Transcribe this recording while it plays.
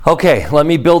Okay, let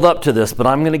me build up to this, but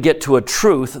I'm going to get to a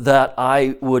truth that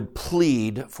I would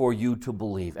plead for you to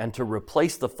believe and to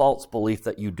replace the false belief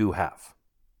that you do have.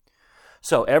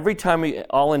 So every time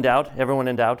all endowed, everyone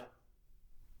endowed?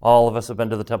 All of us have been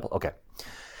to the temple? Okay.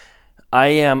 I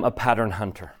am a pattern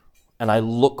hunter, and I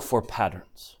look for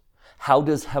patterns. How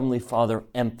does Heavenly Father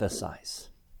emphasize?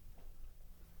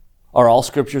 Are all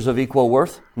scriptures of equal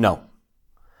worth? No.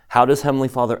 How does Heavenly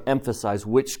Father emphasize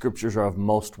which scriptures are of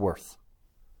most worth?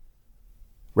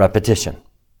 Repetition.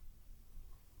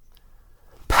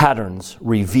 Patterns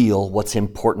reveal what's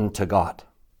important to God.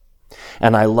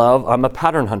 And I'm a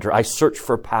pattern hunter. I search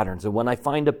for patterns. And when I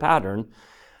find a pattern,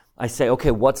 I say,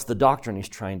 okay, what's the doctrine he's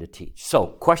trying to teach? So,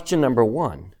 question number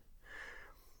 1.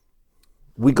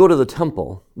 We go to the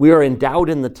temple. We are endowed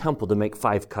in the temple to make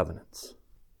 5 covenants.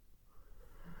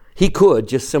 He could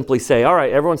just simply say, all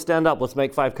right, everyone stand up, let's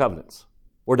make 5 covenants.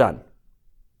 We're done.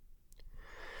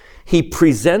 He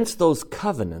presents those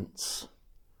covenants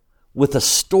with a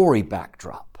story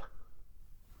backdrop.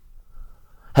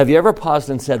 Have you ever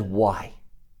paused and said, why?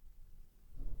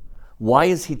 Why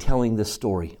is he telling this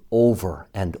story over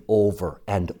and over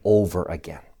and over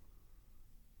again?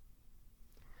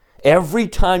 Every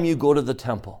time you go to the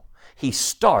temple, he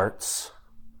starts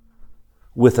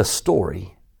with a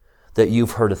story that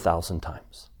you've heard 1,000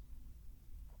 times.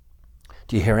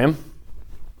 Do you hear him?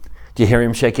 Do you hear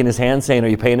him shaking his hand saying, are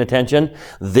you paying attention?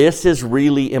 This is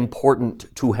really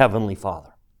important to Heavenly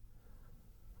Father.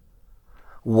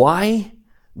 Why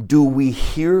do we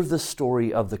hear the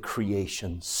story of the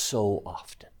creation so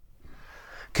often?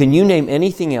 Can you name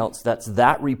anything else that's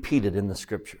that repeated in the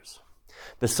scriptures?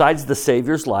 Besides the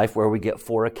Savior's life, where we get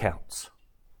 4 accounts.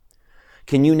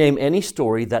 Can you name any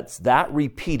story that's that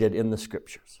repeated in the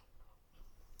scriptures?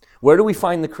 Where do we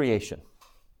find the creation?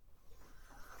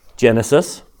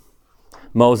 Genesis,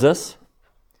 Moses,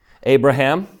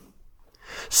 Abraham,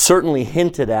 certainly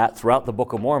hinted at throughout the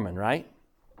Book of Mormon, right?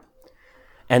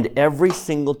 And every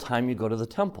single time you go to the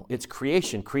temple, it's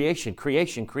creation, creation,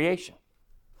 creation, creation.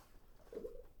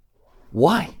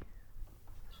 Why?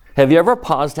 Have you ever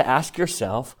paused to ask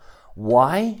yourself,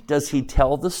 why does he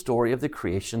tell the story of the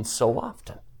creation so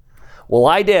often? Well,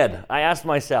 I did. I asked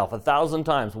myself 1,000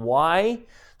 times, why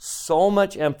so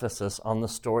much emphasis on the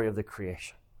story of the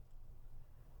creation?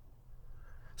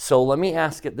 So let me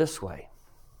ask it this way.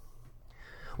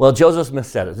 Well, Joseph Smith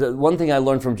said it. One thing I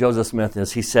learned from Joseph Smith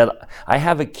is he said, I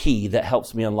have a key that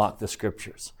helps me unlock the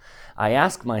scriptures. I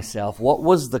ask myself, what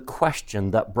was the question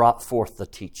that brought forth the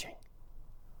teaching?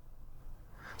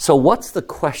 So what's the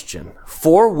question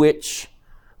for which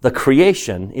the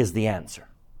creation is the answer?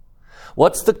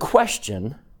 What's the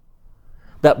question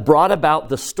that brought about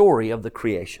the story of the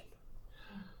creation?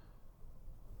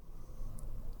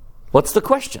 What's the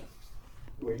question?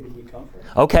 Where did we come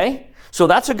from? Okay, so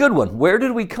that's a good one. Where did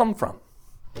we come from?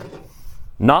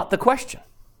 Not the question.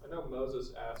 I know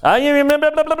Moses asked. Blah,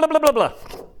 blah, blah, blah, blah, blah.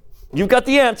 You've got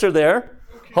the answer there.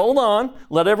 Okay. Hold on.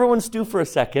 Let everyone stew for a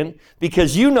second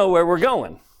because you know where we're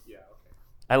going. Yeah, okay.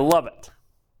 I love it.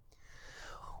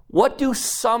 What do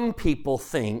some people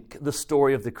think the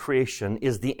story of the creation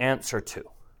is the answer to?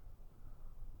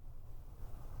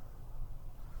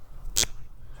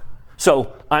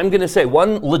 So I'm going to say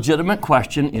one legitimate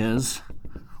question is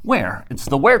where? It's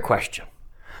the where question.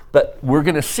 But we're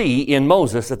going to see in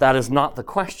Moses that that is not the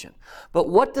question. But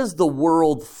what does the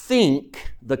world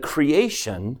think the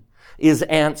creation is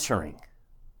answering?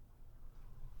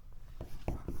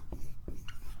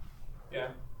 Yeah.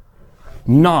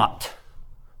 Not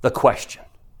the question.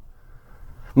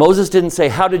 Moses didn't say,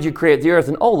 how did you create the earth?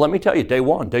 And let me tell you, day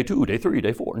 1, day 2, day 3,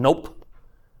 day 4. Nope.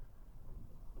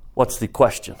 What's the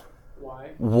question?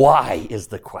 Why is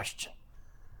the question.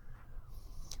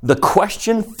 The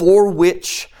question for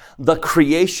which the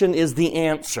creation is the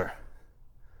answer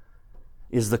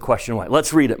is the question why.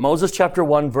 Let's read it. Moses chapter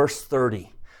 1, verse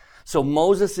 30. So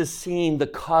Moses is seeing the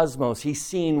cosmos. He's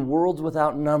seeing worlds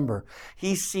without number.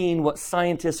 He's seeing what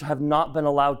scientists have not been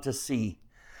allowed to see,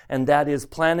 and that is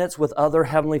planets with other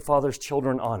Heavenly Father's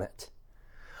children on it.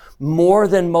 More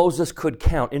than Moses could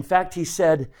count. In fact, he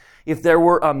said, if there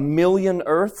were 1,000,000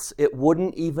 earths, it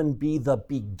wouldn't even be the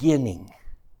beginning.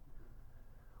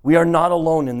 We are not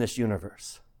alone in this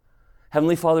universe.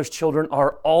 Heavenly Father's children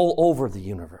are all over the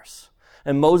universe.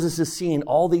 And Moses is seeing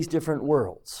all these different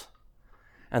worlds.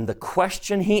 And the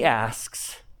question he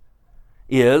asks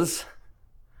is,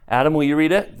 Adam, will you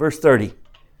read it? Verse 30.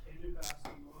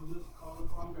 Moses called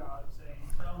upon God, saying,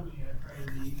 tell me, I pray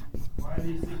thee, why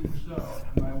these things are so,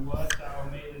 and by what thou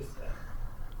madest them.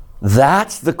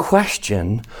 That's the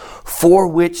question for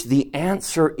which the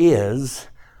answer is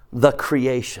the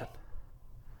creation.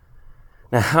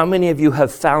 Now, how many of you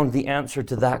have found the answer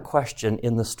to that question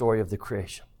in the story of the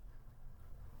creation?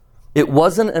 It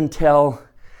wasn't until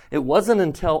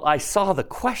I saw the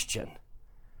question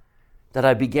that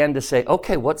I began to say,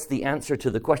 okay, what's the answer to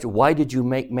the question? Why did you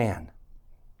make man?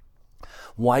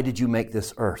 Why did you make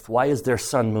this earth? Why is there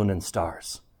sun, moon, and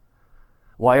stars?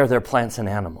 Why are there plants and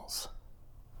animals?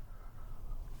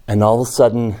 And all of a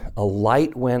sudden, a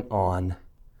light went on,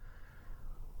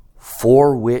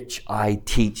 for which I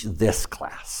teach this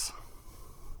class.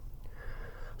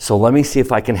 So let me see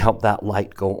if I can help that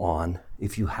light go on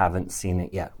if you haven't seen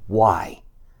it yet. Why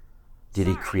did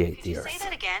he create the earth? Say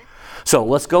that again. So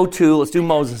let's do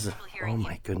Moses. Oh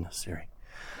my goodness, Siri.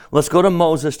 Let's go to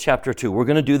Moses chapter 2. We're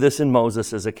going to do this in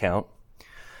Moses' account.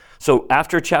 So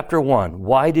after chapter 1,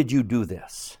 why did you do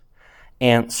this?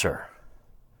 Answer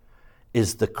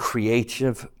is the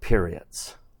creative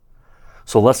periods.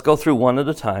 So let's go through one at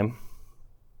a time.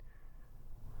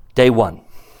 Day 1.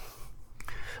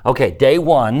 Okay, day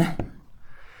 1,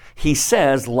 he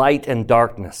says light and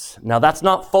darkness. Now that's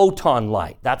not photon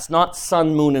light. That's not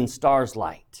sun, moon, and stars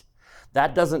light.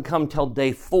 That doesn't come till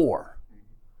day 4.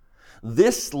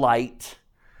 This light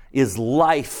is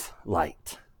life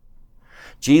light.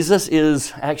 Jesus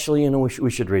is, actually,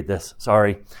 we should read this.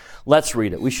 Sorry. Let's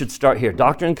read it. We should start here.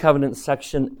 Doctrine and Covenants,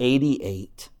 section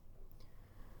 88.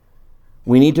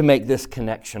 We need to make this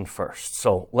connection first.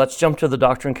 So let's jump to the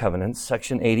Doctrine and Covenants,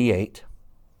 section 88.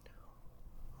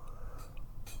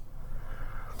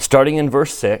 Starting in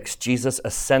verse 6, Jesus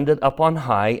ascended up on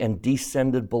high and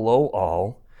descended below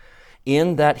all,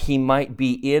 in that he might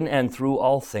be in and through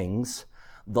all things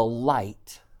the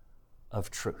light of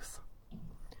truth.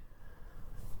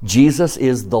 Jesus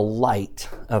is the light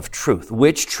of truth,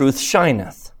 which truth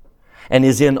shineth, and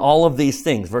is in all of these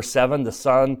things. Verse 7, the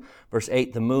sun. Verse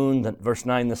 8, the moon. Verse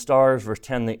 9, the stars. Verse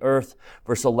 10, the earth.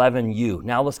 Verse 11, you.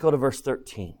 Now let's go to verse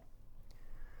 13.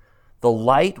 The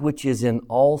light which is in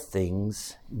all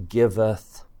things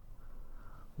giveth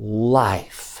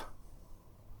life.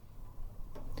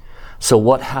 So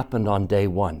what happened on day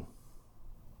 1?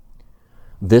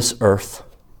 This earth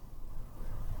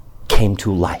came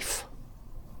to life.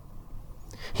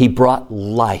 He brought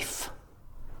life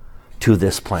to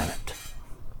this planet.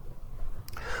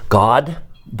 God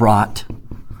brought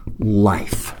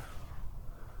life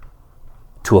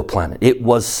to a planet. It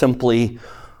was simply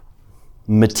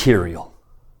material.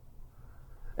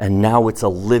 And now it's a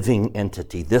living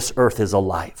entity. This earth is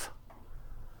alive.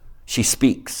 She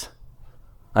speaks.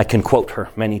 I can quote her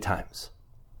many times.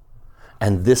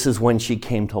 And this is when she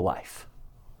came to life.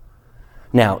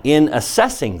 Now, in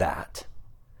assessing that,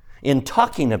 in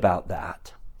talking about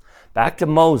that, back to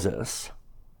Moses,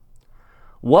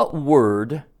 what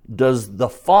word does the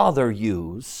Father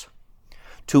use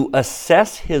to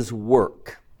assess his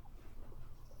work?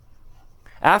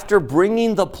 After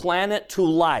bringing the planet to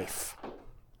life,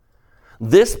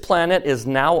 this planet is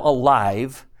now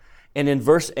alive, and in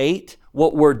verse 8,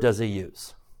 what word does he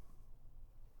use?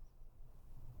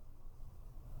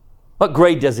 What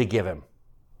grade does he give him?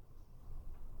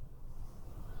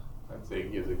 I'd say he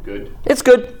gives it good. It's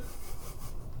good.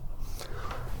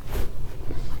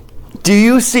 Do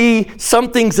you see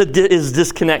something is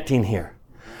disconnecting here?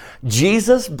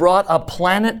 Jesus brought a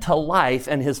planet to life,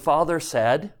 and his Father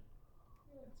said,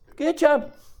 good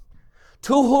job.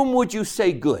 To whom would you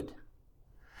say good?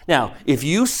 Now,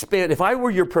 if I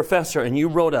were your professor and you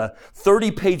wrote a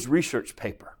 30-page research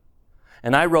paper,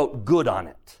 and I wrote good on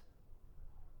it,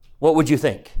 what would you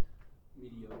think?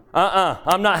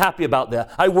 I'm not happy about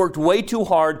that. I worked way too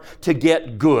hard to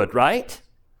get good, right?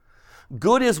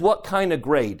 Good is what kind of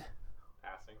grade?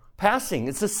 Passing.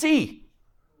 It's a C.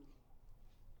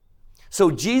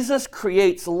 So Jesus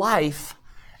creates life,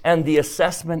 and the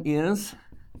assessment is,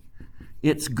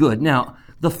 it's good. Now,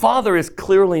 the Father is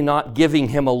clearly not giving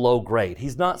him a low grade.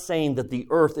 He's not saying that the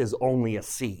earth is only a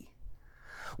C.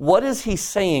 What is he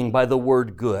saying by the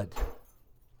word good?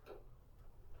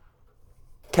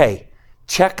 Okay,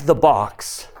 check the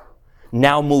box.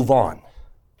 Now move on.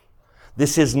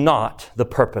 This is not the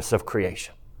purpose of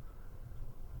creation.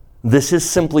 This is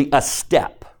simply a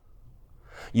step.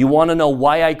 You want to know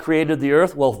why I created the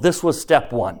earth? Well, this was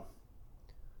step 1.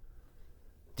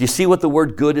 Do you see what the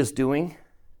word good is doing?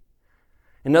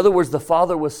 In other words, the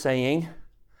Father was saying,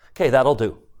 okay, that'll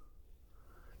do.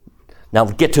 Now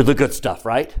get to the good stuff,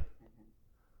 right?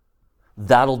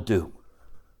 That'll do.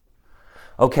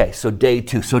 Okay, so day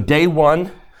 2. So day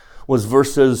 1 was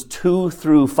verses 2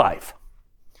 through 5.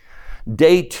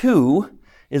 Day 2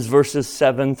 is verses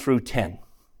 7 through 10.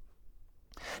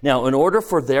 Now, in order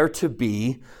for there to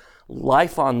be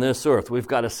life on this earth, we've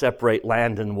got to separate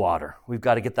land and water. We've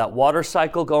got to get that water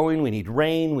cycle going. We need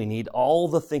rain. We need all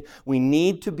the things. We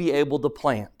need to be able to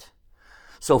plant.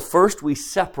 So first we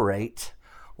separate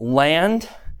land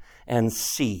and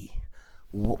sea.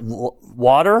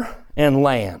 Water and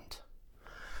land.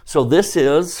 So this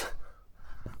is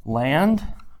land,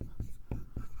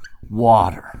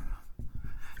 water.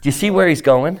 Do you see where he's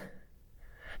going?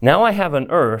 Now I have an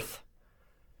earth.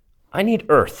 I need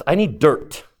earth. I need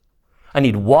dirt. I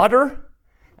need water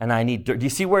and I need dirt. Do you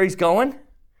see where he's going?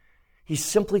 He's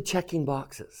simply checking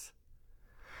boxes.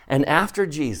 And after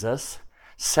Jesus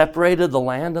separated the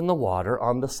land and the water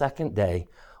on the second day,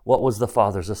 what was the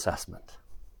Father's assessment?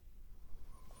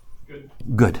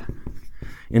 Good.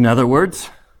 In other words,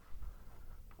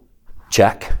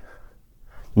 check.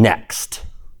 Next.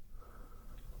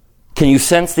 Can you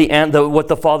sense what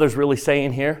the Father's really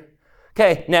saying here?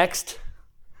 Okay, next.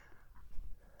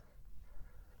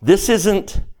 This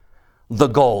isn't the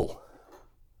goal.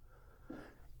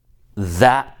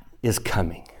 That is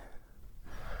coming.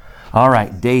 All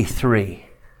right, day 3.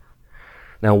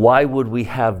 Now, why would we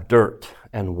have dirt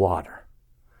and water?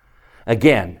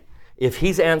 Again, if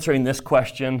he's answering this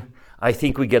question, I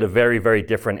think we get a very, very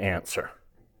different answer.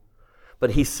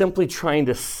 But he's simply trying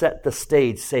to set the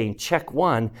stage, saying, check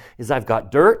 1 is I've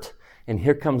got dirt, and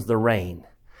here comes the rain.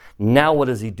 Now what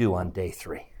does he do on day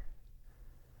 3?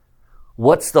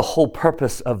 What's the whole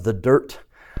purpose of the dirt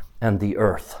and the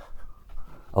earth?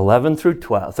 11 through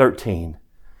 13,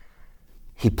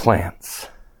 he plants.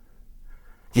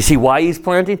 Do you see why he's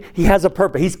planting? He has a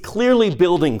purpose. He's clearly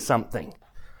building something.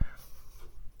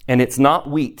 And it's not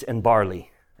wheat and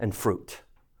barley and fruit.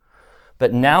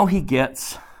 But now he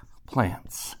gets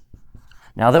plants.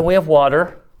 Now that we have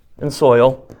water and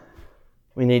soil,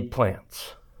 we need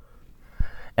plants.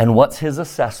 And what's his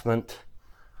assessment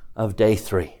of day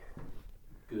 3?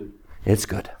 Good. It's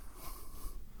good.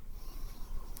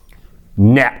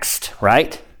 Next,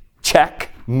 right? Check,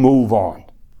 move on.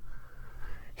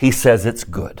 He says it's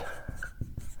good.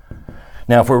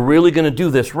 Now, if we're really going to do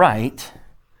this right,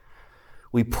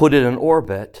 we put it in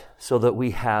orbit so that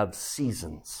we have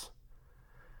seasons.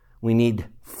 We need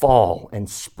fall and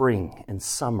spring and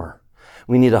summer.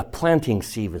 We need a planting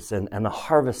season and a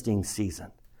harvesting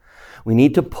season. We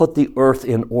need to put the earth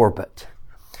in orbit.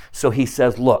 So he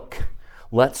says, look,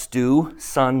 let's do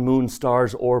sun, moon,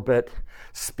 stars, orbit,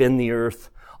 spin the earth,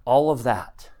 all of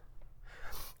that.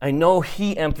 I know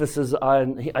he's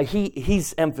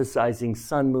emphasizing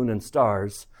sun, moon, and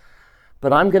stars,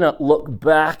 but I'm going to look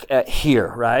back at here,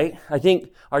 right? I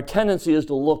think our tendency is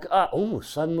to look up. Oh,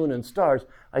 sun, moon, and stars.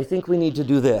 I think we need to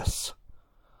do this.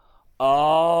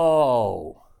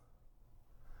 Oh.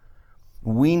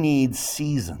 We need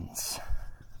seasons.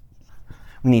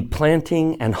 We need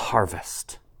planting and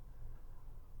harvest.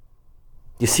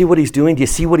 Do you see what he's doing? Do you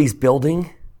see what he's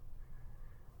building?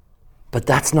 But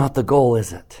that's not the goal,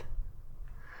 is it?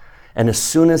 And as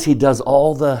soon as he does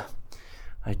all the...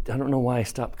 I don't know why I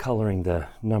stopped coloring the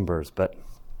numbers, but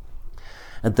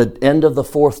at the end of the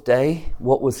 4th day,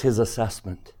 what was his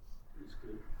assessment?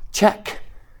 Check.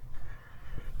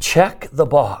 Check the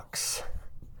box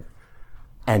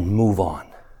and move on.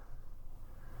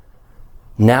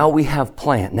 Now we have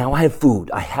plant. Now I have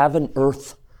food. I have an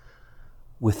earth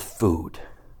with food.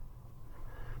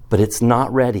 But it's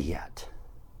not ready yet.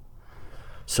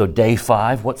 So day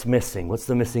 5, what's missing? What's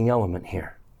the missing element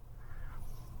here?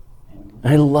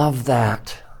 I love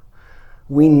that.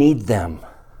 We need them.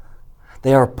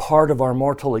 They are part of our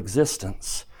mortal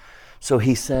existence. So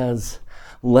he says,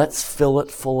 let's fill it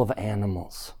full of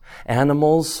animals.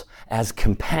 Animals as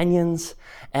companions,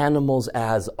 animals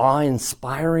as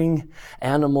awe-inspiring,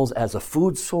 animals as a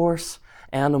food source,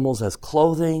 animals as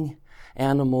clothing,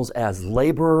 animals as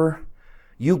laborer.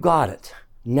 You got it.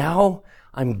 Now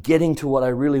I'm getting to what I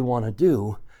really want to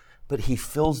do, but he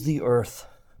fills the earth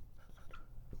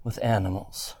with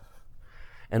animals.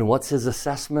 And what's his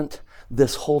assessment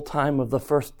this whole time of the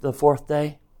 4th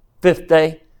day? 5th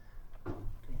day?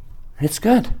 It's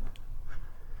good.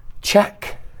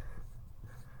 Check.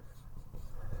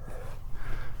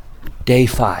 Day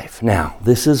 5. Now,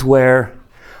 this is where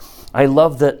I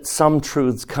love that some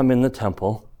truths come in the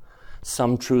temple,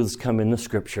 some truths come in the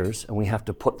scriptures, and we have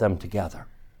to put them together.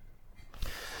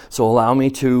 So allow me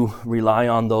to rely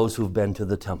on those who've been to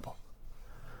the temple.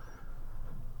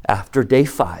 After day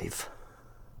 5,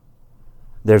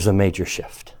 there's a major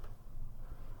shift.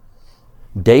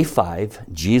 Day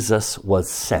 5, Jesus was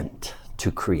sent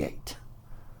to create.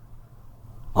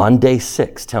 On day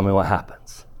 6, tell me what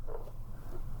happens.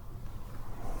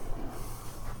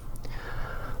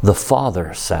 The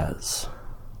Father says,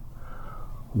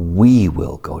 we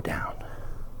will go down.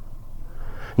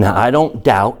 Now, I don't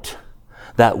doubt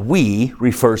that we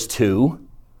refers to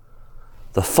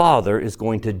the Father is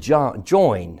going to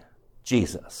join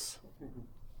Jesus.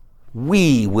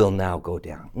 We will now go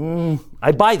down.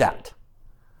 I buy that.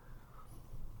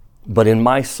 But in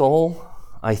my soul,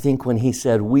 I think when he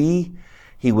said we,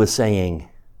 he was saying,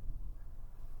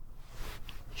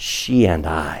 she and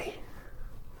I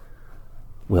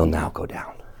will now go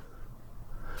down.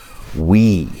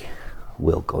 We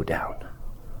will go down.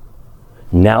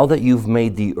 Now that you've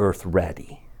made the earth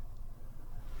ready,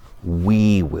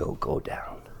 we will go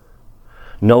down.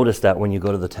 Notice that when you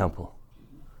go to the temple.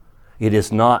 It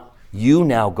is not you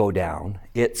now go down,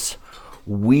 it's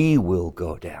we will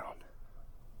go down.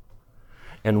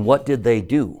 And what did they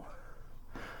do?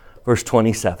 Verse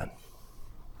 27.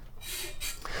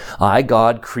 I,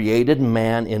 God, created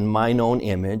man in mine own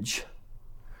image.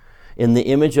 In the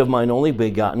image of mine only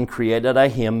begotten created I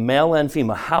him, male and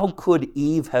female. How could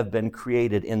Eve have been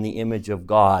created in the image of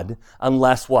God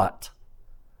unless what?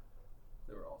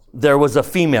 There was a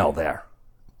female there,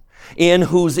 in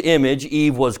whose image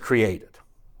Eve was created.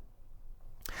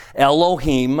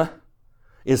 Elohim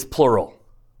is plural.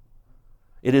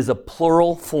 It is a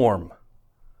plural form.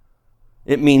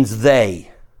 It means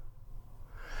they.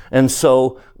 And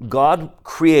so they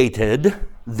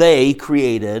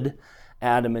created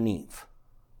Adam and Eve.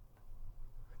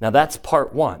 Now that's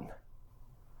part one.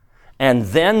 And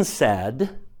then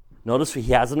said, notice he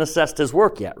hasn't assessed his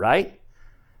work yet, right?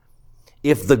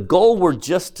 If the goal were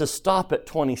just to stop at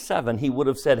 27, he would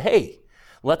have said, hey,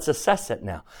 let's assess it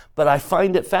now. But I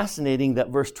find it fascinating that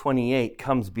verse 28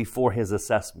 comes before his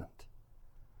assessment.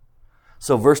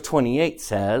 So verse 28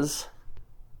 says,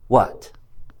 what?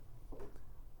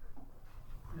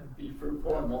 Be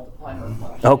fruitful and multiply and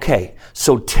replenish. Okay,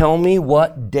 so tell me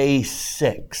what day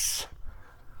 6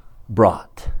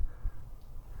 brought.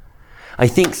 I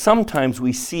think sometimes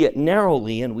we see it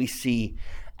narrowly and we see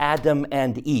Adam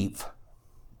and Eve.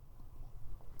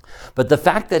 But the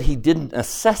fact that he didn't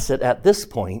assess it at this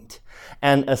point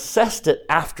and assessed it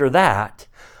after that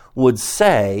would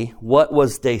say, what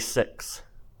was day 6?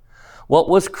 What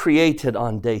was created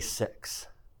on day 6?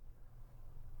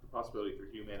 The possibility for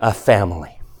humanity. A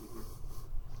family.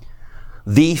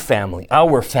 The family,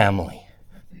 our family.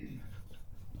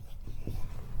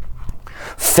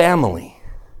 Family.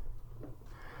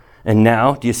 And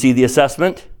now, do you see the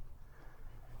assessment?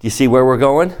 Do you see where we're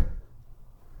going?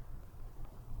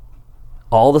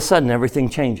 All of a sudden, everything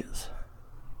changes.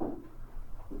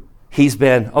 He's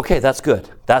been, okay, that's good,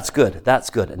 that's good, that's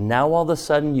good. And now all of a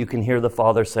sudden, you can hear the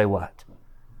Father say what?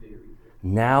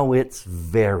 Now it's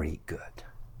very good.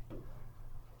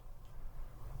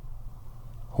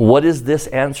 What is this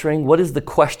answering? What is the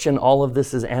question all of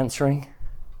this is answering?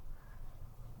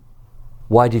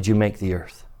 Why did you make the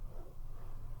earth?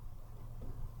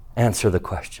 Answer the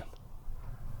question.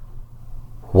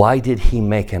 Why did he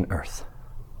make an earth?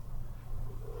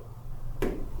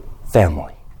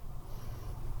 Family.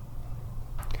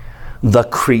 The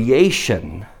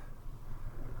creation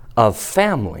of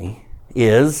family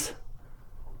is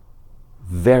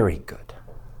very good.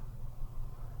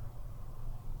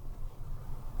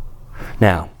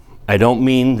 Now, I don't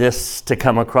mean this to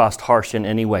come across harsh in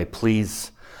any way.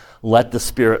 Please let the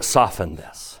Spirit soften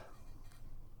this.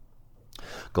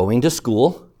 Going to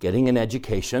school, getting an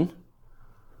education,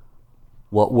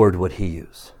 what word would he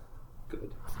use?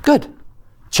 Good. Good.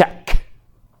 Check.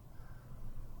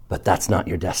 But that's not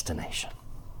your destination.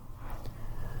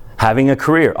 Having a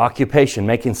career, occupation,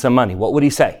 making some money, what would he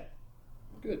say?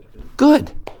 Good.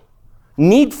 Good.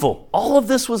 Needful. All of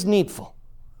this was needful.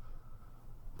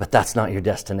 But that's not your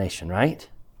destination, right?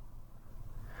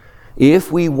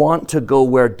 If we want to go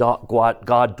where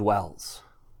God dwells,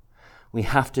 we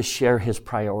have to share his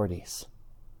priorities.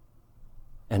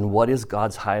 And what is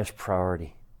God's highest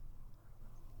priority?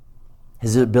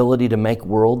 His ability to make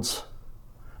worlds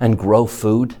and grow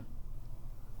food?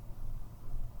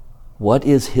 What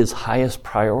is his highest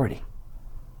priority?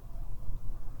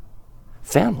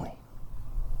 Family.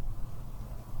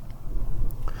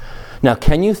 Now,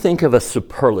 can you think of a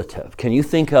superlative? Can you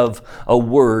think of a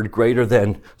word greater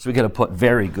than, so we're going to put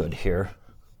very good here.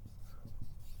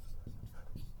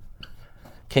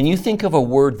 Can you think of a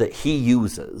word that he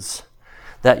uses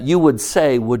that you would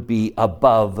say would be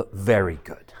above very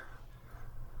good?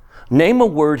 Name a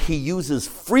word he uses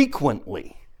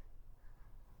frequently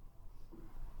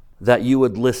that you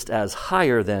would list as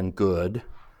higher than good,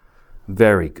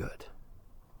 very good.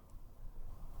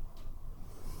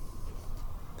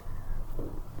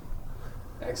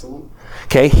 Excellent.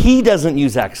 Okay, he doesn't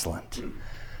use excellent.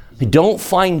 You don't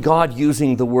find God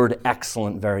using the word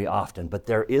excellent very often, but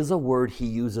there is a word he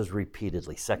uses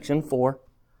repeatedly. Section 4,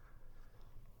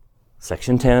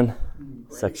 Section 10,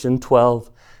 Section 12,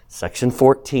 Section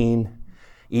 14,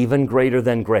 even greater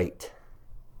than great.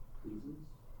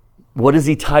 What does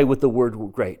he tie with the word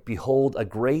great? Behold, a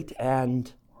great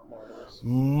and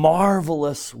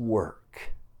marvelous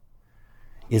work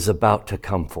is about to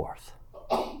come forth.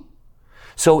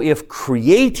 So if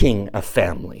creating a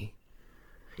family,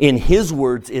 in his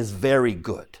words, is very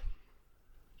good,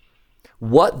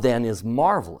 what then is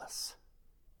marvelous?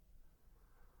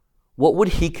 What would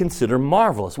he consider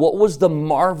marvelous? What was the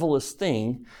marvelous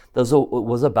thing that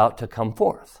was about to come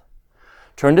forth?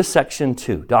 Turn to section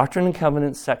 2, Doctrine and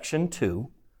Covenants, section 2,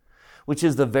 which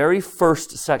is the very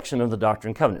first section of the Doctrine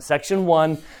and Covenants. Section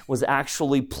 1 was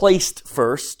actually placed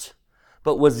first,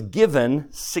 but was given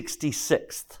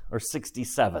 66th or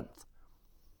 67th.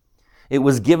 It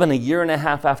was given a year and a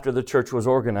half after the church was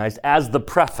organized as the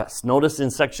preface. Notice in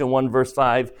section 1, verse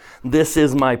 5, this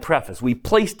is my preface. We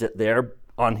placed it there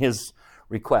on his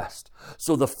request.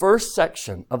 So the first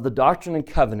section of the Doctrine and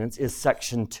Covenants is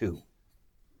section 2.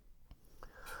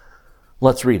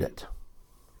 Let's read it.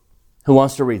 Who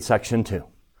wants to read section 2?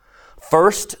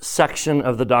 First section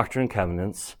of the Doctrine and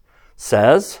Covenants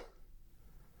says,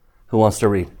 who wants to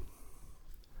read?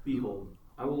 Behold,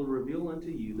 I will reveal unto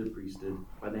you the priesthood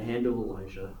by the hand of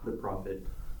Elijah the prophet,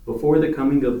 before the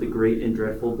coming of the great and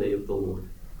dreadful day of the Lord.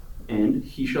 And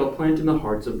he shall plant in the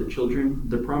hearts of the children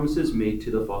the promises made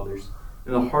to the fathers,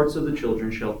 and the hearts of the children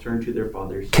shall turn to their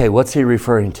fathers. Okay, what's he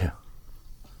referring to?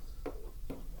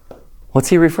 What's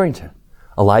he referring to?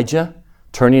 Elijah?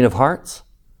 Turning of hearts?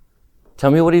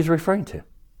 Tell me what he's referring to.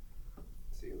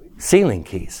 Sealing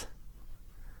keys.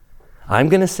 I'm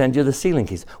going to send you the sealing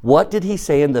keys. What did he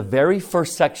say in the very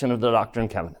first section of the Doctrine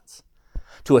and Covenants?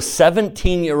 To a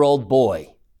 17-year-old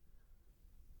boy,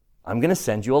 I'm going to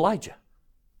send you Elijah.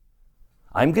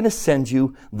 I'm going to send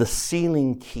you the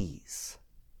sealing keys.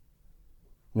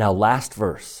 Now, last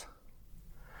verse.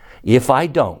 If I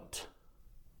don't,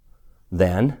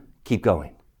 then keep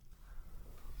going.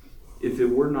 If it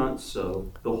were not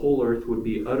so, the whole earth would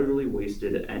be utterly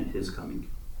wasted at his coming.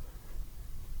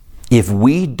 If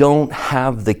we don't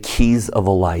have the keys of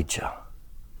Elijah,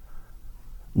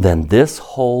 then this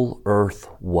whole earth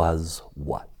was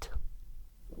what?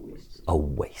 A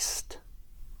waste.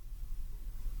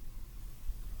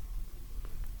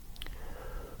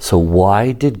 So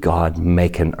why did God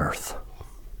make an earth?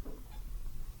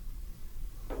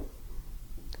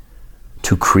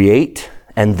 To create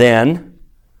and then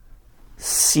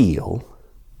seal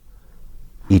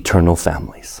eternal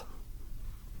families.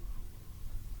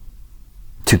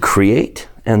 To create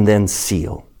and then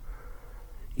seal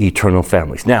eternal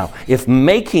families. Now, if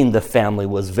making the family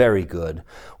was very good,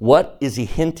 what is he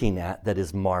hinting at that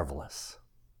is marvelous?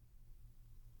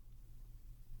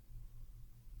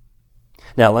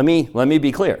 Now, let me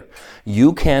be clear.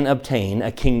 You can obtain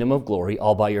a kingdom of glory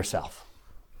all by yourself.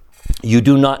 You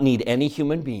do not need any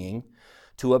human being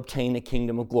to obtain a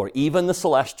kingdom of glory, even the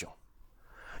celestial.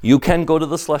 You can go to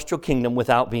the celestial kingdom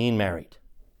without being married.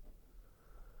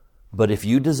 But if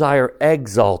you desire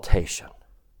exaltation,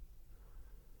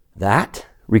 that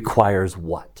requires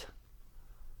what?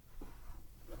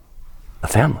 A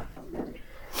family.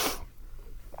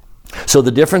 So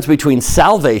the difference between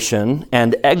salvation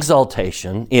and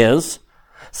exaltation is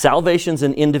salvation's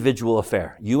an individual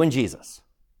affair, you and Jesus.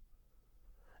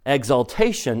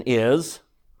 Exaltation is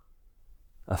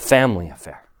a family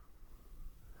affair.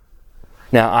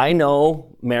 Now, I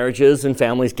know marriages and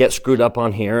families get screwed up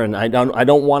on here, and I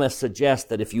don't want to suggest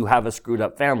that if you have a screwed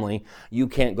up family, you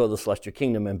can't go to the celestial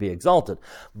kingdom and be exalted.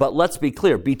 But let's be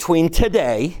clear, between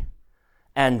today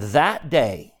and that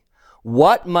day,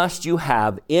 what must you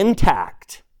have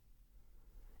intact,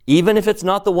 even if it's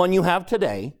not the one you have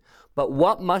today, but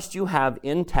what must you have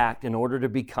intact in order to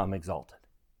become exalted?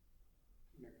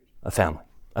 A family,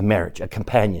 a marriage, a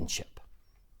companionship.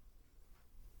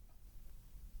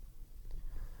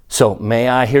 So,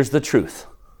 here's the truth.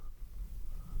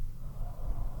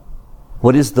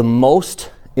 What is the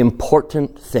most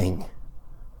important thing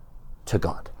to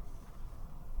God?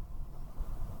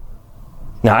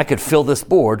 Now, I could fill this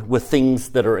board with things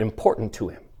that are important to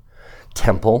him.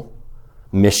 Temple,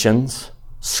 missions,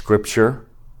 scripture,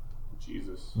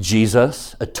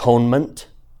 Jesus, atonement.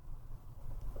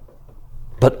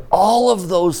 But all of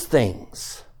those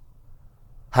things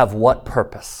have what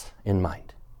purpose in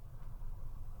mind?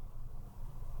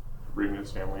 Bring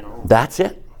his family home. That's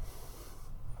it.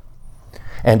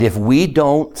 And if we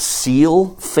don't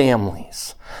seal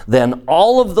families, then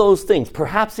all of those things,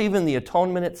 perhaps even the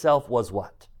atonement itself, was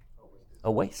what?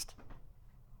 a waste.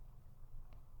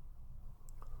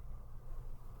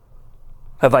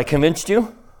 Have I convinced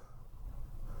you?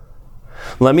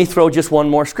 Let me throw just one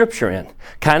more scripture in.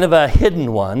 Kind of a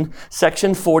hidden one.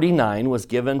 Section 49 was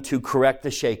given to correct the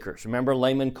shakers. Remember,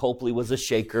 Layman Copley was a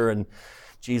shaker, and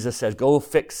Jesus said, go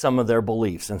fix some of their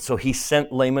beliefs. And so he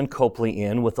sent Layman Copley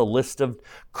in with a list of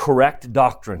correct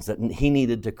doctrines that he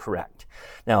needed to correct.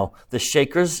 Now, the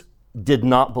shakers did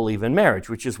not believe in marriage,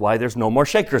 which is why there's no more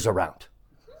shakers around.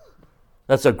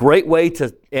 That's a great way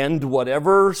to end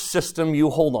whatever system you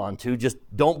hold on to. Just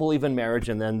don't believe in marriage,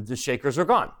 and then the shakers are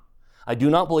gone. I do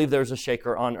not believe there's a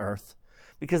shaker on earth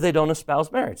because they don't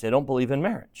espouse marriage. They don't believe in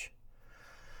marriage.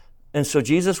 And so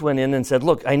Jesus went in and said,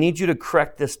 look, I need you to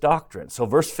correct this doctrine. So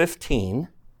verse 15,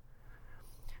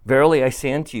 verily I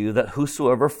say unto you that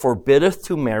whosoever forbiddeth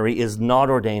to marry is not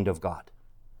ordained of God.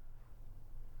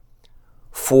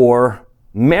 For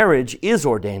marriage is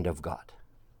ordained of God.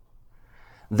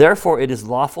 Therefore it is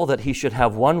lawful that he should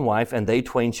have one wife, and they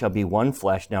twain shall be one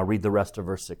flesh. Now read the rest of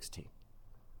verse 16.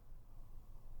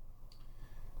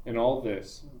 And all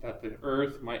this, that the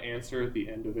earth might answer the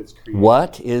end of its creation.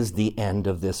 What is the end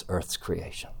of this earth's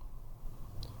creation?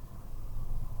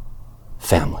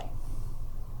 Family.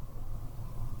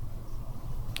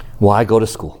 Why go to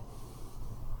school?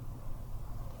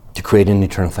 To create an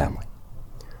eternal family.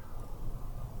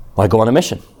 Why go on a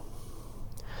mission?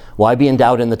 Why be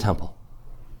endowed in the temple?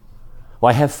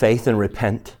 Why have faith and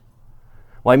repent?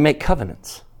 Why make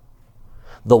covenants?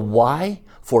 The why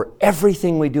for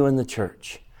everything we do in the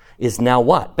church is now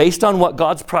what? Based on what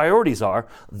God's priorities are,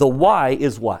 the why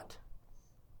is what?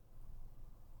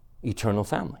 Eternal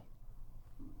family.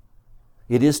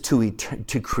 It is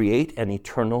to create an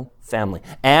eternal family.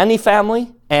 Any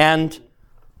family and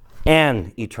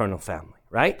an eternal family,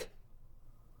 right?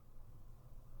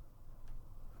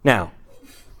 Now,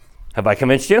 have I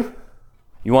convinced you?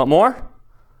 You want more?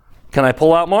 Can I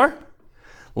pull out more?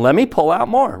 Let me pull out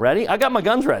more. Ready? I got my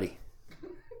guns ready.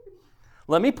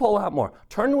 Let me pull out more.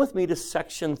 Turn with me to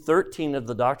section 13 of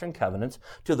the Doctrine and Covenants,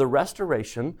 to the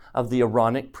restoration of the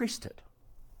Aaronic priesthood.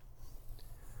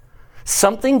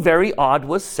 Something very odd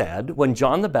was said when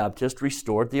John the Baptist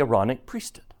restored the Aaronic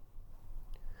priesthood.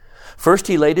 First,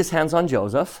 he laid his hands on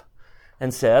Joseph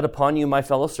and said, upon you, my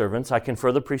fellow servants, I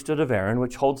confer the priesthood of Aaron,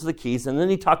 which holds the keys. And then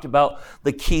he talked about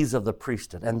the keys of the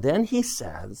priesthood. And then he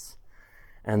says,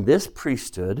 and this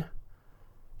priesthood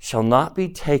shall not be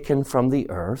taken from the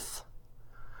earth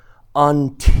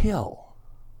until.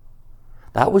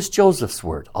 That was Joseph's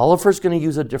word. Oliver's going to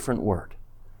use a different word.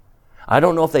 I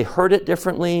don't know if they heard it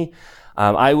differently.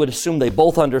 I would assume they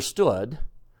both understood.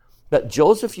 But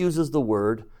Joseph uses the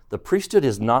word, the priesthood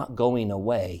is not going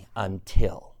away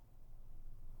until.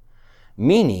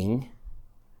 Meaning,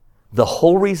 the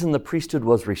whole reason the priesthood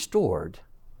was restored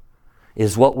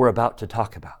is what we're about to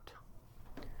talk about.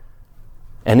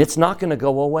 And it's not going to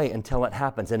go away until it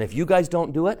happens. And if you guys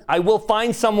don't do it, I will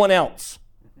find someone else.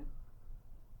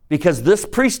 Because this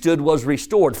priesthood was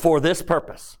restored for this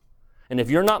purpose. And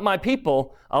if you're not my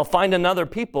people, I'll find another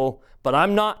people, but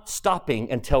I'm not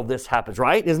stopping until this happens,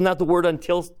 right? Isn't that the word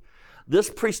until? This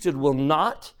priesthood will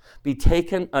not be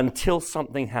taken until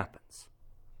something happens.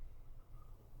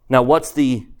 Now, what's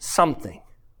the something?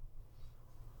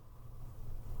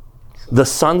 The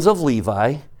sons of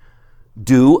Levi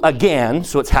do again,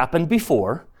 so it's happened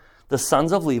before, the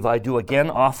sons of Levi do again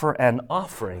offer an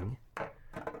offering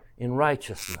in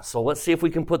righteousness. So let's see if we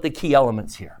can put the key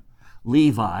elements here.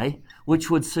 Levi, which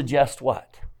would suggest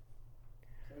what?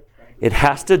 It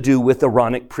has to do with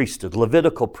Aaronic priesthood,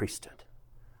 Levitical priesthood.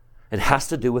 It has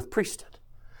to do with priesthood.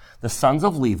 The sons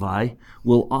of Levi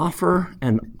will offer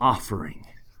an offering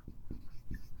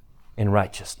in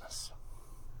righteousness.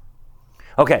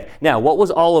 Okay, now what was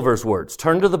Oliver's words?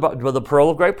 Turn to the Pearl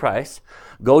of Great Price.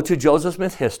 Go to Joseph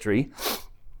Smith History.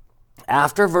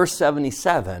 After verse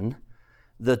 77,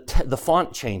 the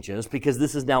font changes because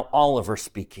this is now Oliver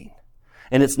speaking.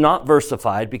 And it's not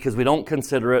versified because we don't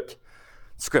consider it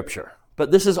scripture.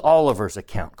 But this is Oliver's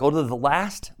account. Go to the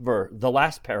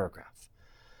last paragraph.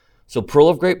 So Pearl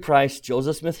of Great Price,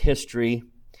 Joseph Smith History,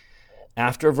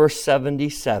 after verse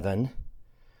 77,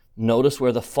 notice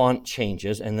where the font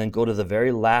changes, and then go to the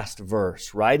very last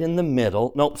verse, right in the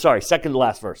middle. No, sorry, second to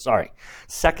last verse.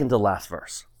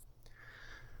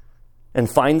 And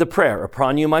find the prayer.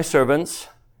 Upon you, my servants,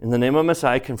 in the name of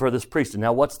Messiah, confer this priesthood.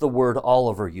 Now, what's the word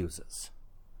Oliver uses?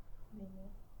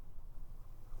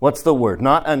 What's the word?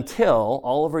 Not until.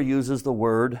 Oliver uses the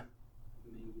word.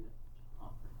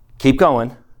 Keep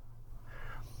going.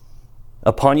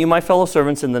 Upon you, my fellow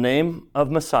servants, in the name of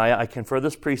Messiah, I confer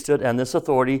this priesthood and this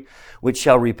authority, which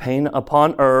shall repain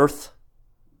upon earth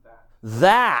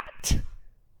that.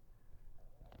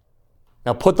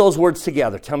 Now put those words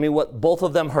together. Tell me what both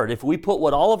of them heard. If we put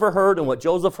what Oliver heard and what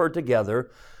Joseph heard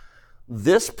together,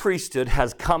 this priesthood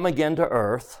has come again to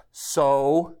earth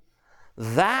so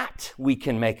that we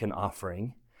can make an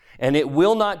offering, and it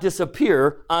will not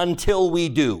disappear until we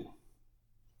do.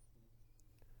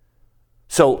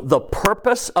 So the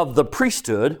purpose of the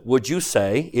priesthood, would you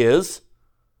say, is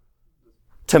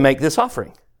to make this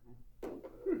offering?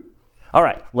 All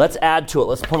right, let's add to it.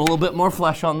 Let's put a little bit more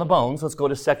flesh on the bones. Let's go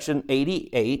to section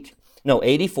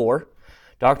 84.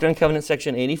 Doctrine and Covenants,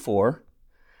 section 84.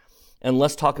 And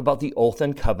let's talk about the oath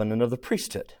and covenant of the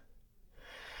priesthood.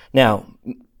 Now,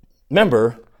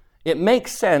 remember, it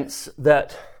makes sense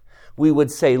that we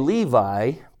would say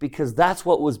Levi because that's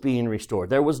what was being restored.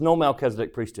 There was no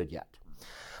Melchizedek priesthood yet.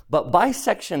 But by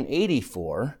section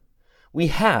 84, we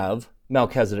have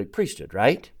Melchizedek priesthood,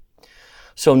 right?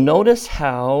 So notice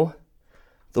how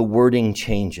the wording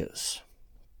changes.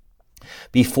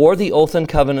 Before the oath and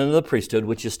covenant of the priesthood,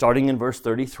 which is starting in verse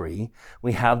 33,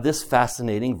 we have this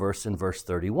fascinating verse in verse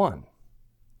 31.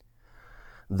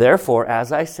 Therefore,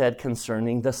 as I said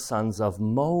concerning the sons of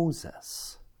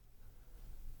Moses.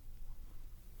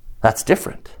 That's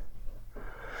different.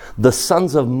 The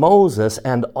sons of Moses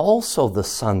and also the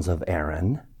sons of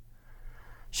Aaron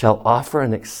shall offer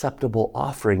an acceptable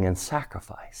offering and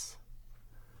sacrifice.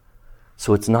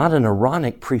 So it's not an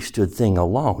Aaronic priesthood thing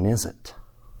alone, is it?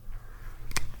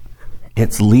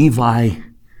 It's Levi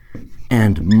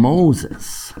and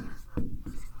Moses.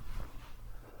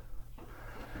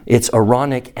 It's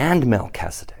Aaronic and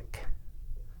Melchizedek.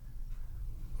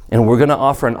 And we're going to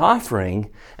offer an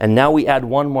offering, and now we add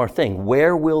one more thing.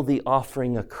 Where will the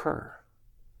offering occur?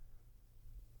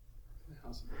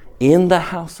 In the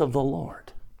house of the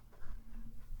Lord.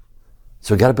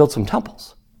 So we've got to build some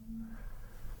temples.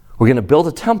 We're going to build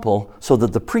a temple so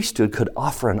that the priesthood could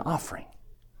offer an offering.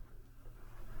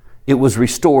 It was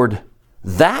restored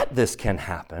that this can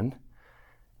happen,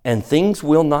 and things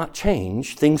will not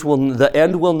change. The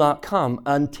end will not come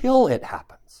until it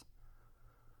happens.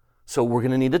 So we're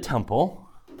going to need a temple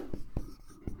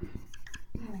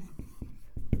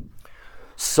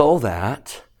so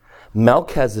that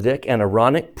Melchizedek and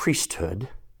Aaronic priesthood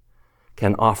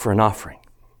can offer an offering.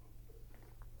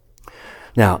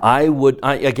 Now,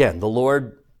 again, the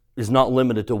Lord is not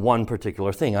limited to one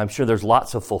particular thing. I'm sure there's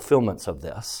lots of fulfillments of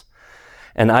this.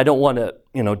 And I don't want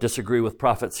to, disagree with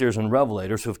prophets, seers, and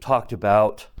revelators who've talked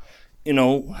about,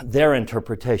 their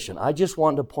interpretation. I just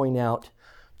want to point out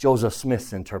Joseph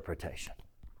Smith's interpretation.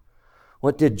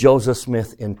 What did Joseph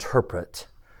Smith interpret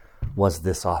was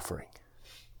this offering?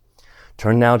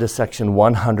 Turn now to section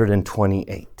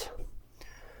 128.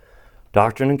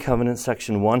 Doctrine and Covenants,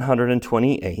 section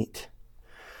 128.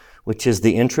 Which is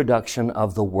the introduction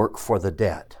of the work for the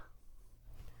dead.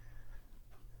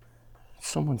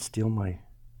 Someone steal my...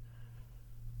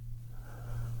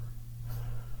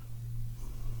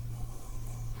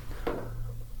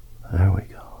 There we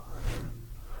go.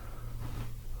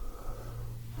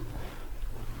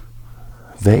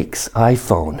 Vake's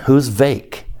iPhone. Who's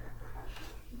Vake?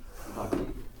 I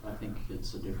think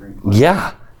it's a different...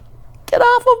 Yeah. Get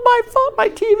off of my phone, my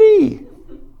TV.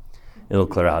 It'll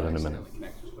clear out in a minute.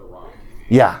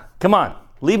 Yeah, come on.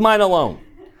 Leave mine alone.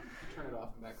 Turn it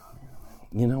off and back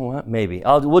on. You know what? Maybe.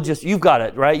 You've got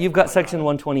it, right? You've got section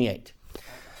 128.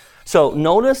 So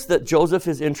notice that Joseph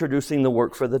is introducing the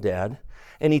work for the dead,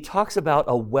 and he talks about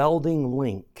a welding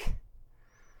link.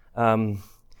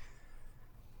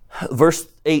 Verse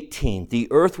 18, the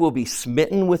earth will be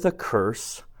smitten with a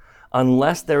curse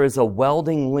unless there is a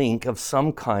welding link of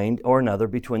some kind or another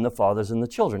between the fathers and the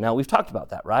children. Now, we've talked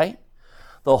about that, right?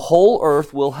 The whole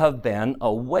earth will have been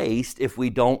a waste if we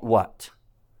don't what?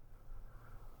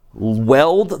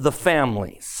 Weld the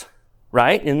families,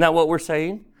 right? Isn't that what we're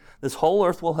saying? This whole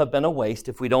earth will have been a waste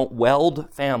if we don't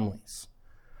weld families.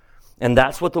 And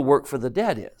that's what the work for the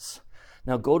dead is.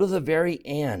 Now go to the very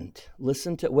end.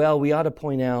 We ought to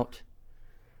point out,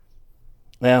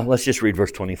 let's just read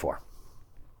verse 24.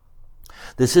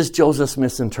 This is Joseph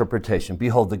Smith's interpretation.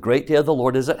 Behold, the great day of the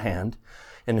Lord is at hand,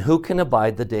 and who can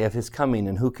abide the day of his coming,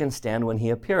 and who can stand when he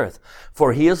appeareth?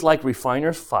 For he is like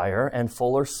refiner's fire and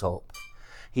fuller's soap.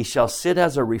 He shall sit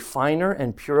as a refiner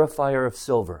and purifier of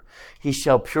silver. He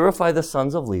shall purify the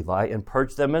sons of Levi and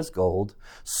purge them as gold.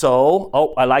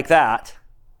 I like that.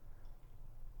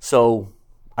 So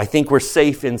I think we're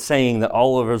safe in saying that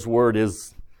Oliver's word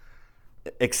is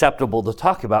acceptable to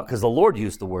talk about because the Lord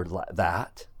used the word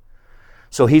that.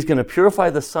 So he's going to purify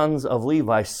the sons of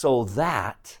Levi so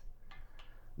that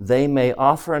they may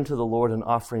offer unto the Lord an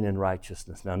offering in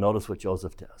righteousness. Now notice what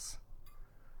Joseph does.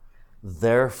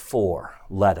 Therefore,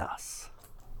 let us.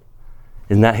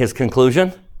 Isn't that his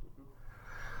conclusion?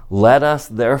 Let us,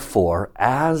 therefore,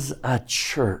 as a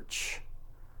church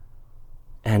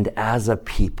and as a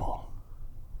people.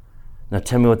 Now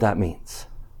tell me what that means.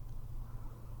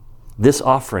 This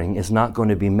offering is not going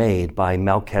to be made by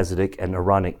Melchizedek and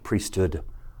Aaronic priesthood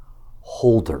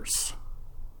holders.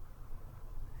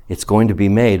 It's going to be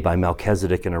made by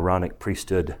Melchizedek and Aaronic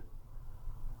priesthood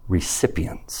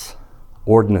recipients,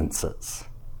 ordinances.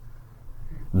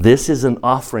 This is an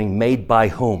offering made by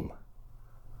whom?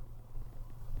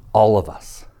 All of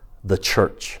us, the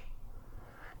church.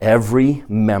 Every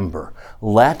member.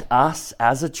 Let us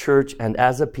as a church and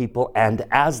as a people and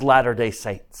as Latter-day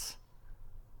Saints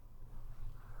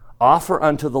offer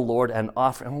unto the Lord an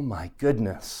offering. Oh my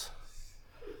goodness.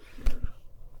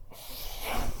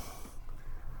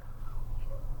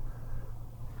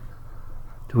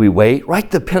 Do we wait? Right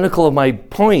at the pinnacle of my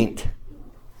point.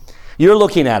 You're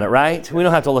looking at it, right? We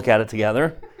don't have to look at it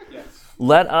together. Yes.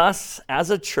 Let us, as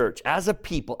a church, as a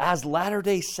people, as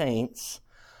Latter-day Saints,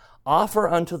 offer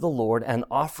unto the Lord an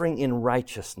offering in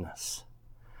righteousness.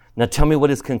 Now tell me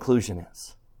what his conclusion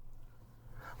is.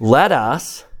 Let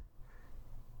us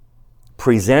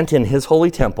present in his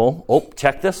holy temple. Oh,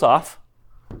 check this off.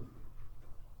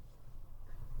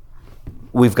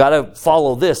 We've got to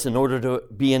follow this in order to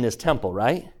be in his temple,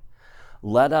 right?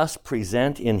 Let us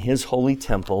present in his holy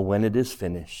temple, when it is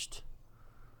finished,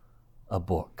 a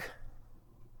book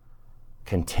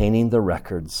containing the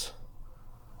records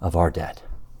of our dead.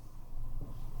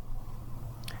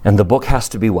 And the book has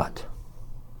to be what?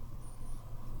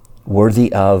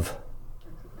 Worthy of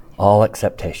all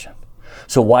acceptation.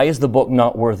 So why is the book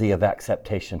not worthy of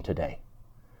acceptation today?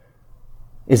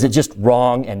 Is it just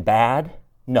wrong and bad?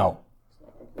 No.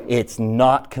 It's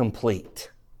not complete.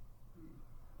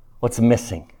 What's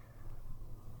missing?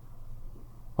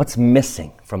 What's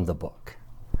missing from the book?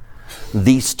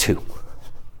 These two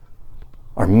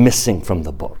are missing from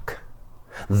the book.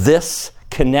 This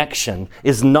connection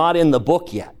is not in the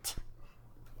book yet.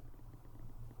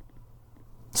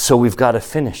 So we've got to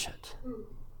finish it.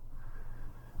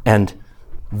 And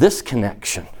this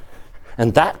connection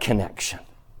and that connection.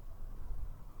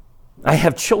 I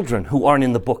have children who aren't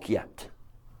in the book yet.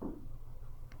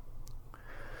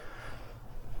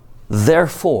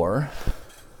 Therefore,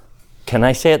 can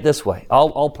I say it this way?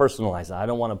 I'll personalize it. I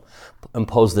don't want to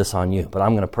impose this on you, but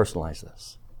I'm going to personalize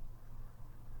this.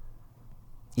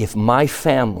 If my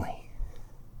family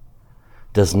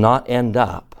does not end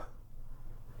up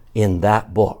in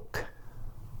that book,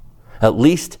 at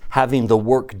least having the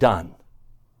work done,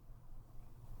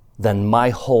 then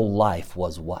my whole life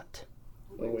was what?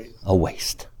 A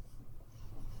waste.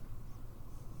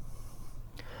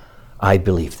 I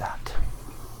believe that.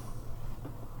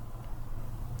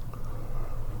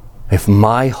 If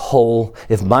my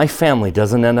family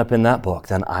doesn't end up in that book,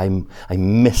 then I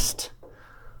missed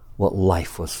what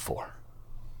life was for.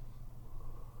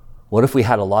 What if we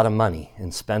had a lot of money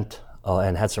and spent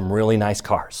and had some really nice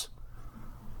cars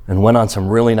and went on some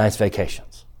really nice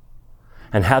vacations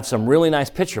and had some really nice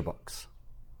picture books?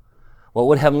 What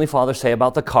would Heavenly Father say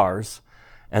about the cars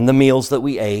and the meals that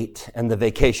we ate and the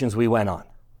vacations we went on?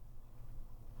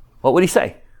 What would he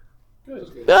say?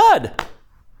 Good.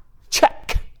 Check.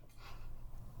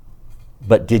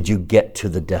 But did you get to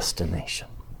the destination?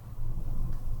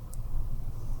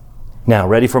 Now,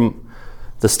 ready for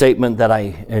the statement that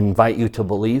I invite you to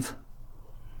believe?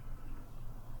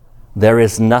 There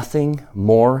is nothing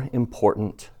more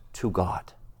important to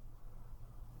God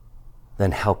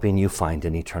than helping you find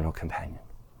an eternal companion.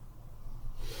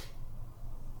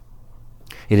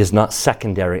 It is not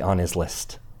secondary on his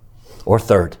list or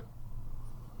third.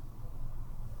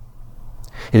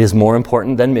 It is more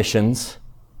important than missions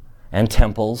and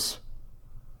temples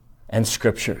and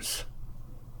scriptures.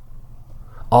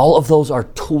 All of those are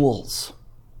tools.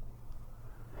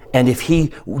 And if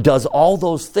he does all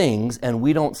those things and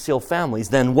we don't seal families,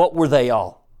 then what were they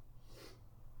all?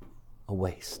 A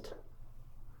waste.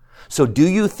 So do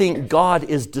you think God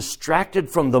is distracted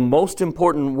from the most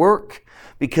important work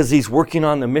because he's working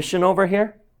on the mission over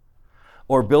here?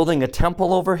 Or building a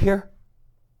temple over here?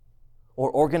 Or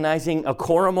organizing a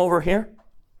quorum over here?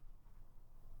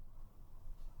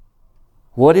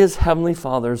 What is Heavenly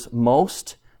Father's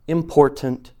most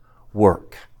important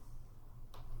work?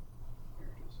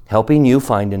 Helping you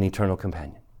find an eternal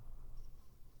companion.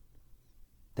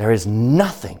 There is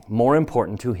nothing more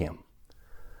important to him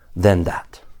than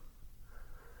that.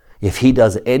 If he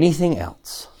does anything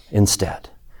else instead,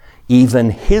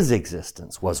 even his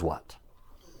existence was what?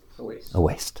 A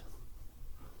waste.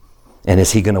 And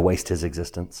is he going to waste his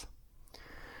existence?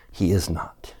 He is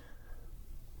not.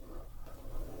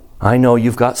 I know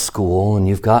you've got school and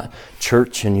you've got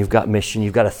church and you've got mission.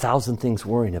 You've got 1,000 things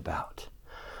worrying about.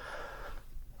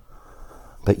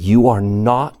 But you are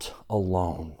not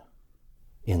alone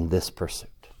in this pursuit.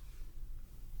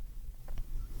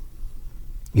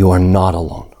 You are not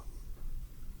alone.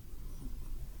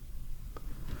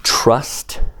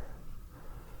 Trust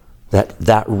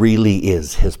that really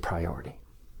is his priority.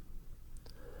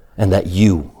 And that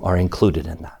you are included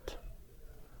in that.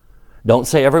 Don't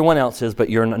say everyone else is, but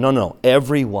you're not. No.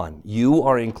 Everyone. You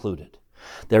are included.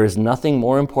 There is nothing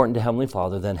more important to Heavenly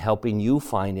Father than helping you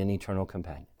find an eternal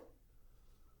companion.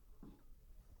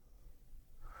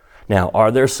 Now,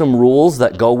 are there some rules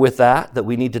that go with that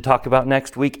we need to talk about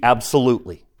next week?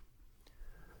 Absolutely.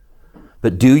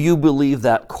 But do you believe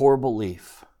that core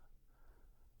belief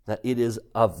that it is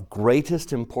of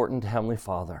greatest importance to Heavenly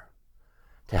Father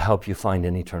to help you find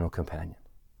an eternal companion?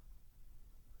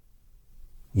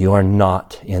 You are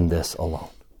not in this alone.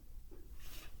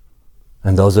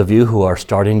 And those of you who are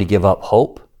starting to give up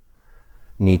hope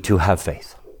need to have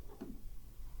faith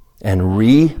and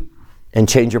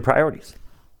change your priorities.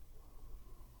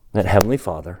 That Heavenly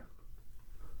Father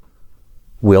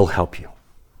will help you.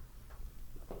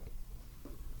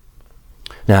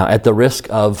 Now, at the risk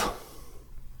of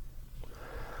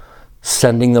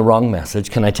sending the wrong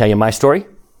message, can I tell you my story?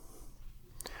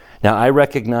 Now, I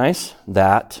recognize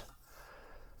that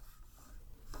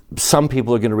some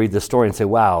people are going to read this story and say,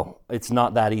 wow, it's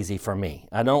not that easy for me.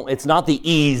 It's not the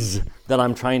ease that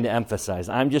I'm trying to emphasize.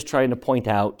 I'm just trying to point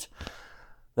out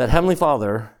that Heavenly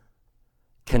Father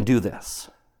can do this.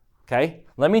 Okay?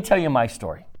 Let me tell you my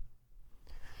story.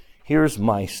 Here's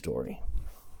my story.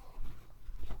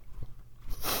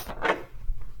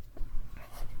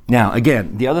 Now,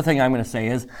 again, the other thing I'm going to say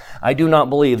is I do not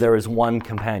believe there is one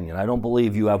companion. I don't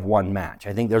believe you have one match.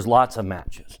 I think there's lots of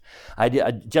matches.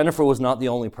 Jennifer was not the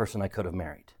only person I could have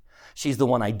married. She's the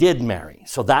one I did marry.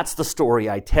 So that's the story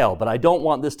I tell. But I don't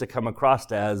want this to come across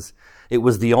as it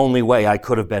was the only way I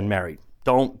could have been married.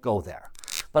 Don't go there.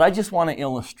 But I just want to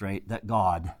illustrate that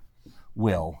God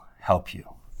will help you.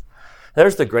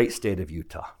 There's the great state of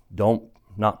Utah.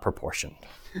 Not proportioned.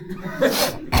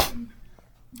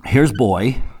 Here's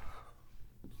boy.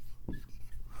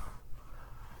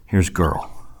 Here's girl.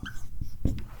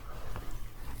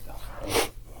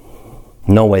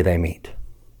 No way they meet.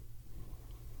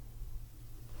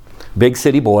 Big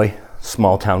city boy,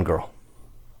 small town girl.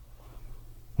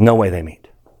 No way they meet.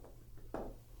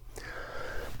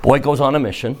 Boy goes on a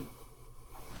mission.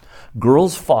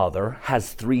 Girl's father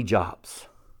has 3 jobs.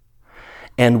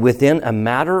 And within a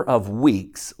matter of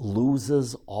weeks,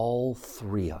 loses all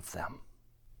 3 of them.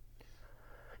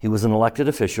 He was an elected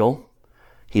official.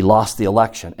 He lost the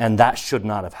election, and that should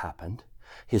not have happened.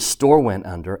 His store went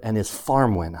under, and his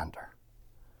farm went under.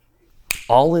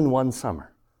 All in one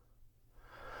summer.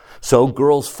 So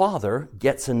girl's father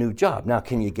gets a new job. Now,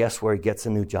 can you guess where he gets a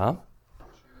new job?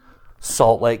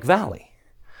 Salt Lake Valley.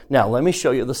 Now, let me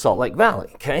show you the Salt Lake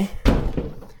Valley, okay?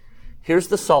 Here's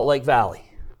the Salt Lake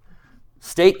Valley.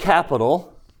 State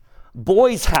capital,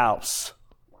 boy's house.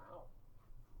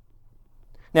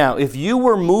 Now, if you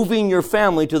were moving your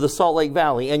family to the Salt Lake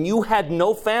Valley and you had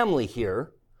no family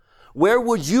here, where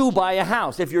would you buy a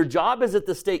house? If your job is at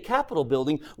the state capitol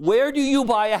building, where do you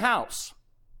buy a house?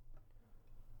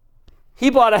 He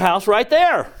bought a house right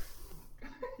there.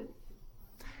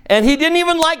 And he didn't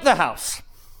even like the house.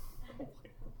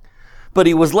 But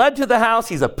he was led to the house.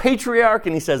 He's a patriarch,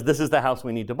 and he says, this is the house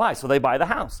we need to buy. So they buy the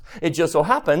house. It just so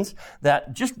happens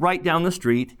that just right down the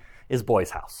street is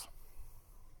boy's house.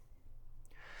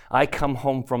 I come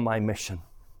home from my mission.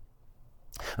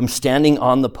 I'm standing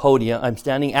at the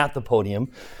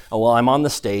podium while I'm on the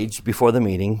stage before the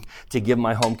meeting to give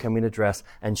my homecoming address,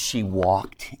 and she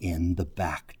walked in the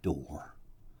back door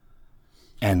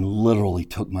and literally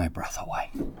took my breath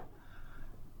away.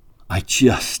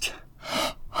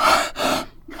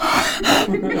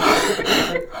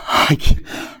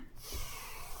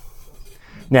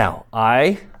 Now,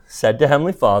 I said to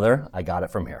Heavenly Father, I got it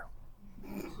from here.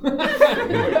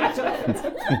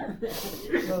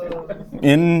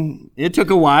 It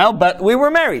took a while, but we were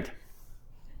married.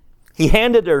 He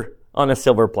handed her on a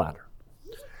silver platter.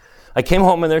 I came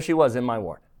home and there she was in my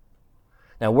ward.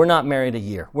 Now, we're not married a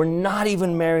year. We're not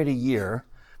even married a year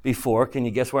before, can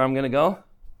you guess where I'm going to go?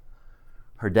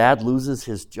 Her dad loses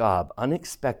his job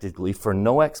unexpectedly for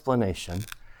no explanation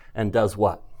and does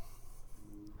what?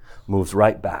 Moves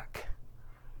right back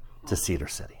to Cedar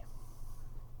City.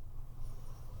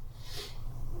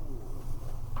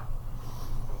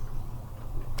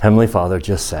 Heavenly Father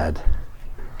just said,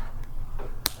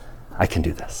 I can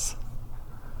do this.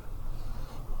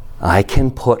 I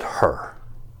can put her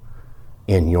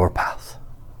in your path.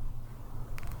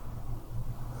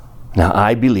 Now,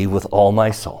 I believe with all my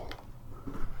soul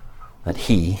that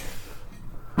He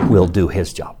will do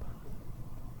His job.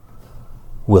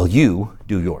 Will you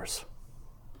do yours?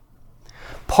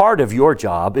 Part of your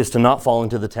job is to not fall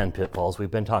into the 10 pitfalls we've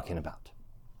been talking about.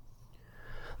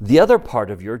 The other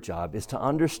part of your job is to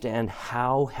understand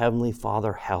how Heavenly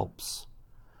Father helps.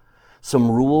 Some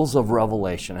rules of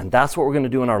revelation. And that's what we're going to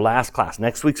do in our last class.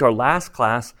 Next week's our last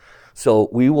class. So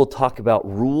we will talk about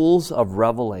rules of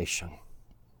revelation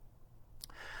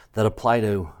that apply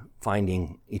to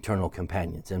finding eternal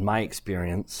companions. In my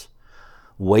experience,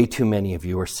 way too many of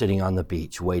you are sitting on the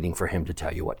beach waiting for Him to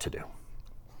tell you what to do.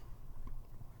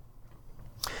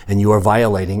 And you are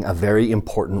violating a very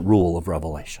important rule of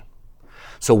revelation.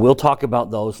 So we'll talk about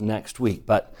those next week.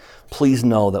 But please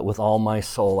know that with all my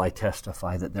soul I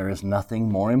testify that there is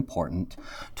nothing more important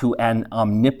to an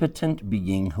omnipotent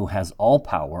being who has all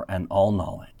power and all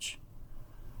knowledge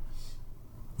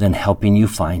than helping you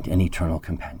find an eternal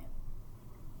companion.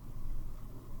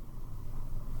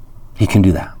 He can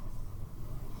do that.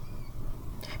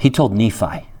 He told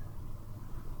Nephi,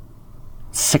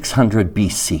 600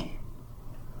 BC,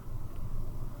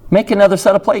 make another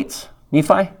set of plates,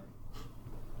 Nephi.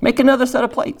 Make another set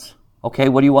of plates. Okay,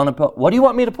 what do you want to put? What do you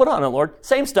want me to put on it, Lord?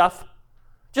 Same stuff.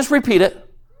 Just repeat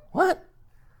it. What?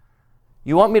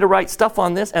 You want me to write stuff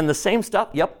on this and the same stuff?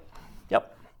 Yep.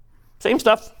 Same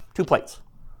stuff, 2 plates.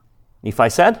 Nephi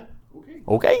said,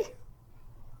 okay.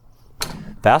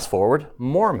 Fast forward,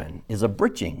 Mormon is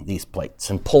abridging these plates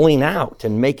and pulling out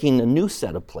and making a new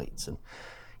set of plates. And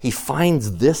he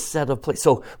finds this set of plates.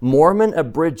 So Mormon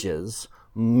abridges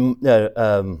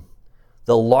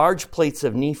the large plates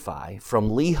of Nephi from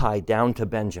Lehi down to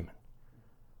Benjamin.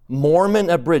 Mormon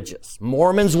abridges,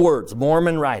 Mormon's words,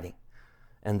 Mormon writing.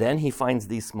 And then he finds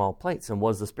these small plates. And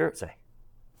what does the Spirit say?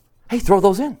 Hey, throw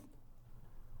those in.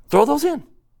 Throw those in.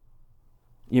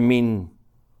 You mean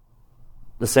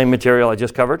the same material I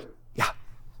just covered? Yeah.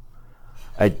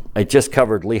 I just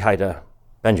covered Lehi to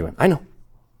Benjamin. I know.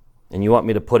 And you want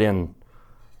me to put in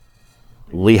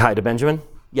Lehi to Benjamin?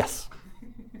 Yes.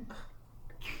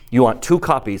 You want 2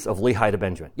 copies of Lehi to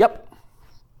Benjamin? Yep.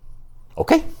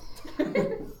 Okay.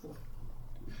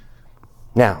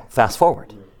 Now, fast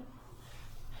forward.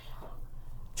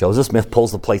 Joseph Smith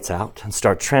pulls the plates out and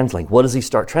starts translating. What does he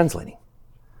start translating?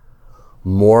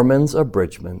 Mormon's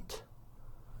abridgment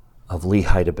of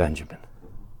Lehi to Benjamin.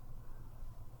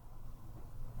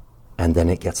 And then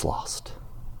it gets lost.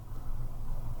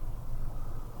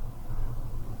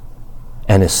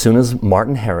 And as soon as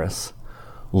Martin Harris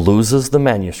loses the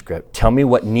manuscript, tell me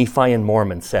what Nephi and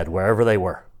Mormon said wherever they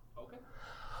were. Okay.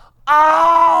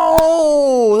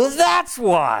 Oh, that's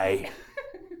why.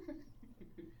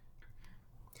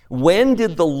 When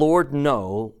did the Lord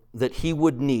know that He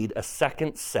would need a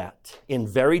second set in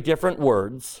very different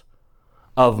words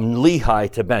of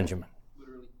Lehi to Benjamin?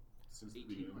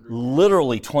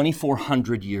 Literally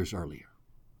 2,400 years earlier.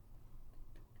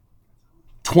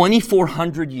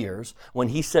 2,400 years when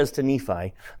He says to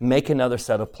Nephi, make another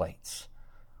set of plates.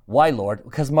 Why, Lord?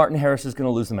 Because Martin Harris is going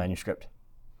to lose the manuscript.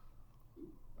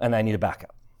 And I need a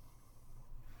backup.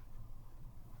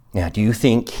 Now, do you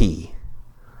think He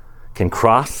can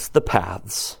cross the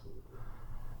paths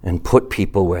and put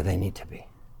people where they need to be?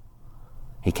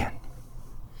 He can.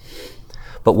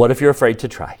 But what if you're afraid to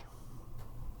try?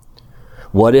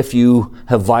 What if you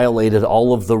have violated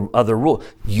all of the other rules?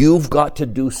 You've got to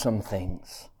do some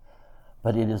things.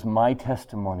 But it is my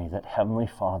testimony that Heavenly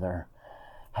Father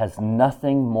has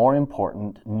nothing more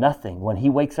important, nothing. When He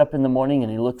wakes up in the morning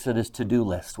and He looks at His to-do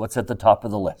list, what's at the top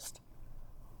of the list?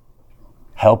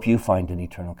 Help you find an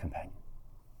eternal companion.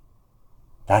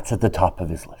 That's at the top of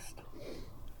His list.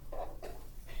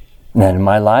 And in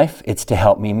my life, it's to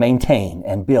help me maintain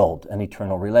and build an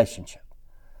eternal relationship.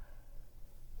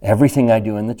 Everything I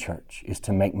do in the church is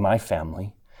to make my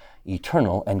family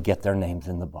eternal and get their names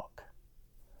in the book.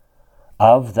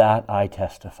 Of that I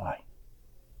testify.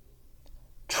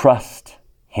 Trust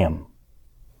Him.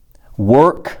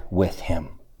 Work with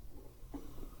Him.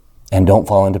 And don't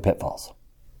fall into pitfalls.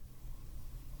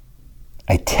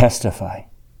 I testify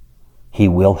He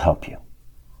will help you.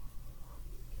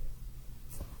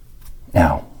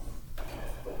 Now,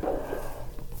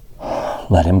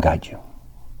 let Him guide you.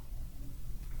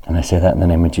 And I say that in the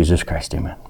name of Jesus Christ, amen.